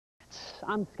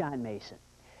I'm Scott Mason.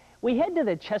 We head to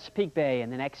the Chesapeake Bay in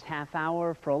the next half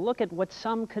hour for a look at what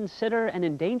some consider an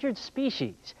endangered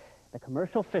species, the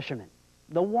commercial fisherman,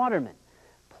 the waterman,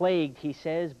 plagued, he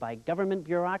says, by government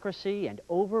bureaucracy and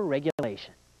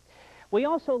over-regulation. We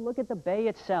also look at the bay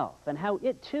itself and how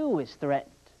it too is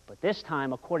threatened, but this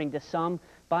time, according to some,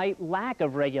 by lack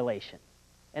of regulation.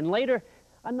 And later,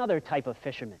 another type of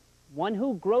fisherman, one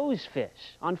who grows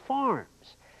fish on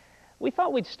farms. We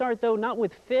thought we'd start, though, not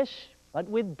with fish, but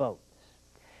with boats.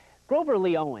 Grover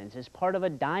Lee Owens is part of a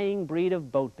dying breed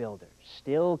of boat builders,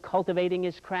 still cultivating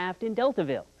his craft in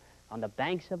Deltaville, on the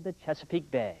banks of the Chesapeake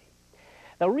Bay.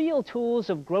 The real tools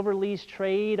of Grover Lee's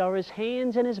trade are his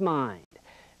hands and his mind,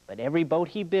 but every boat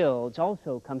he builds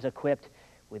also comes equipped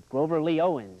with Grover Lee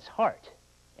Owens' heart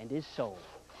and his soul.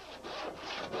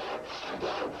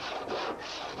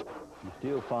 You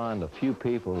still find a few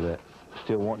people that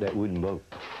still want that wooden boat.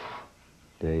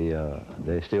 They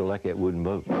still like that wooden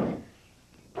boat.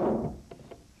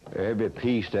 Every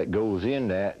piece that goes in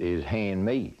that is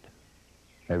handmade.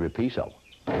 Every piece of it.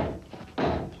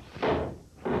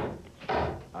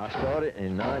 I started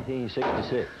in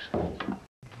 1966.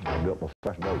 I built my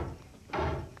first boat.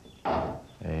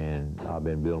 And I've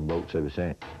been building boats ever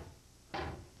since.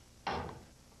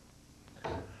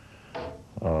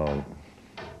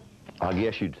 I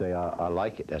guess you'd say I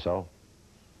like it, that's all.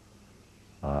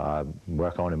 I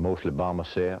work on it mostly by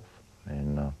myself,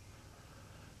 and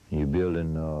you're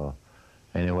building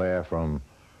anywhere from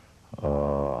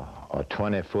a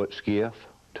 20-foot skiff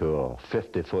to a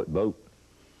 50-foot boat.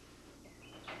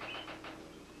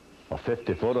 A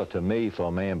 50-footer to me, for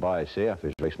a man by himself,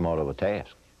 is very smart of a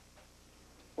task.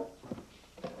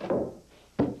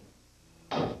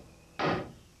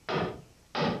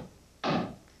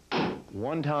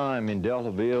 One time in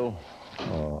Deltaville,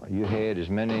 you had as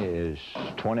many as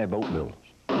 20 boat builders.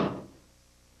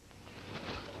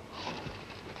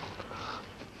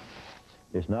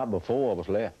 It's not before I was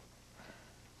left.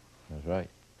 That's right.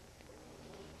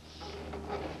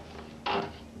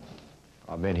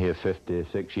 I've been here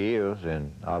 56 years,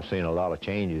 and I've seen a lot of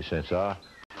changes since I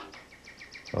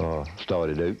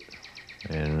started out.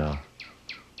 And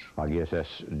I guess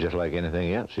that's just like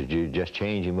anything else. You're just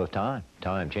changing with time.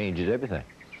 Time changes everything.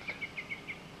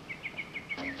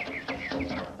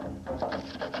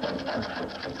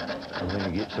 And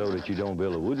when you get so that you don't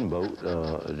build a wooden boat,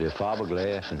 the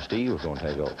fiberglass and steel is going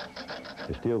to take off.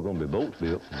 There's still going to be boats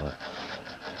built, but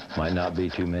might not be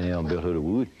too many of them built out of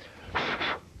wood.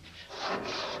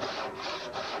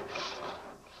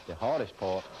 The hardest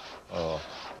part of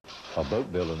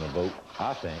boat building a boat,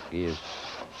 I think, is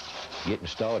getting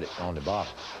started on the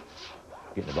bottom,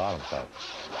 getting the bottom started.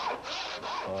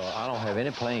 I don't have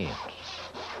any plans.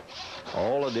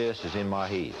 All of this is in my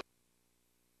head.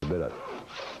 A bit of it.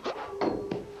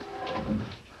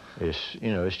 It's,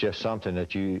 you know, it's just something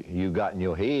that you got in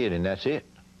your head, and that's it.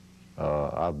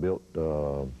 I've built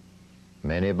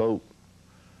many a boat,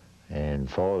 and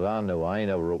as far as I know, I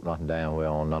ain't ever wrote nothing down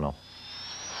well on none of them.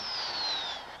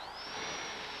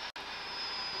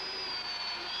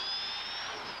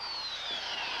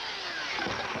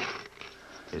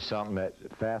 It's something that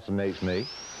fascinates me,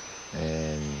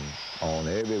 and on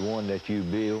every one that you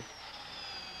build,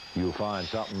 you'll find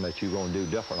something that you're going to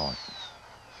do different on it.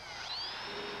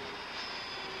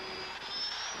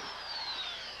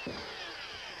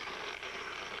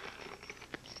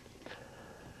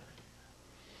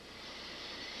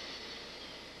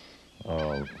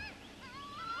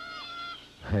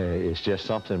 It's just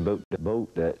something about the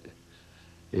boat that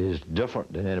is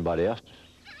different than anybody else's.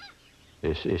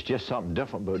 It's just something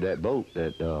different about that boat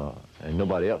that and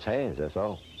nobody else has, that's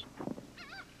all.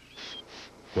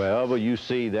 Wherever you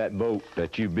see that boat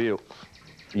that you built,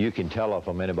 you can tell it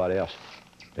from anybody else.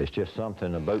 It's just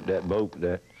something about that boat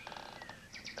that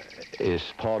is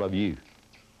part of you.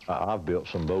 I've built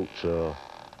some boats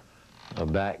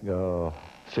back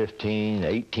 15,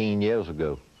 18 years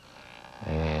ago,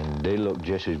 and they look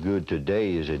just as good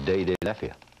today as the day they left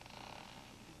here.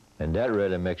 And that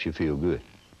really makes you feel good.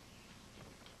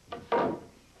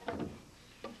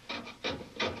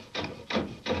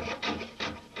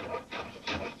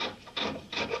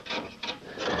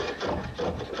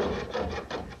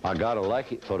 I gotta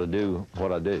like it for to do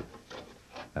what I do.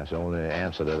 That's the only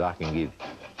answer that I can give.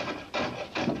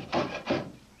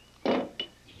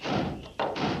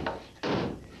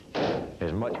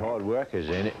 As much hard work as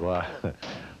in it, well,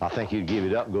 I think you'd give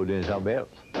it up and go doing something else.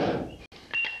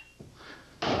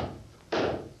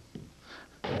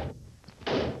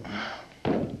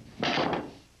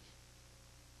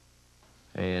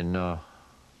 And I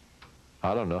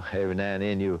don't know, every now and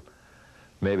then you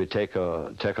maybe take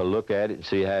a look at it and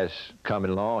see how it's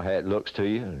coming along, how it looks to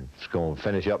you, and it's going to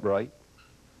finish up right.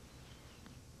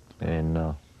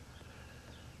 And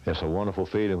it's a wonderful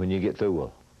feeling when you get through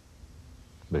it,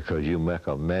 because you make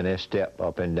a many step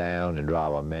up and down and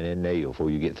drive a many nail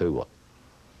before you get through it.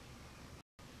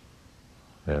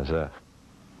 Yes, sir.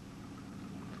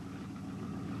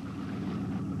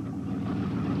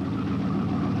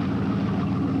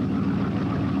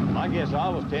 I guess I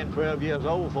was 10, 12 years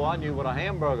old before I knew what a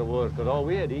hamburger was, because all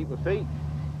we had to eat was feet.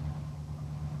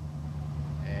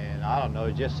 And I don't know,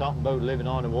 it's just something about living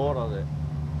on the water that,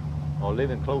 or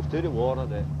living close to the water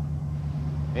that,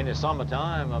 in the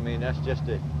summertime, I mean, that's just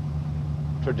a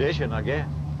tradition, I guess.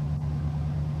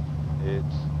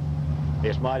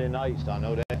 It's mighty nice, I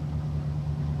know that.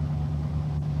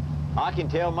 I can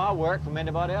tell my work from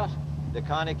anybody else, the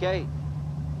Connie K.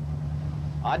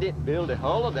 I didn't build the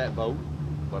hull of that boat,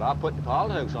 but I put the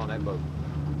pilot hooks on that boat.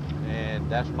 And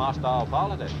that's my style of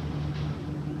pilot hook.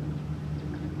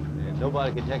 And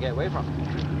nobody can take that away from me.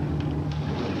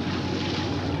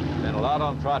 And a lot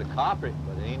of them try to copy it,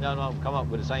 but ain't none of them come up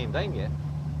with the same thing yet.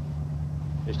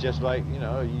 It's just like, you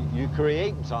know, you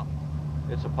creating something.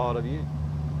 It's a part of you.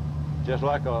 Just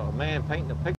like a man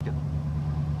painting a picture.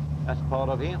 That's a part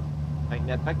of him, painting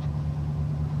that picture.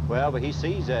 Well, but he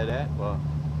sees that, well,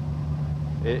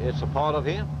 it's a part of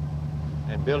him.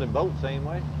 And building boats same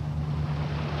way.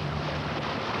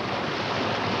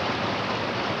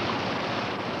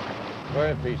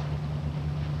 Very peaceful.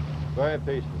 Very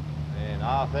peaceful. And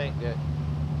I think that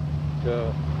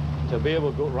to be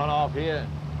able to go run off here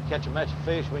and catch a match of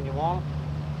fish when you want them,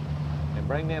 and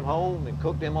bring them home and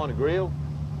cook them on the grill,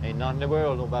 ain't nothing in the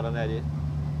world no better than that is.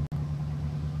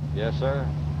 Yes, sir.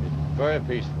 It's very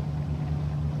peaceful.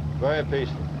 Very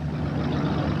peaceful.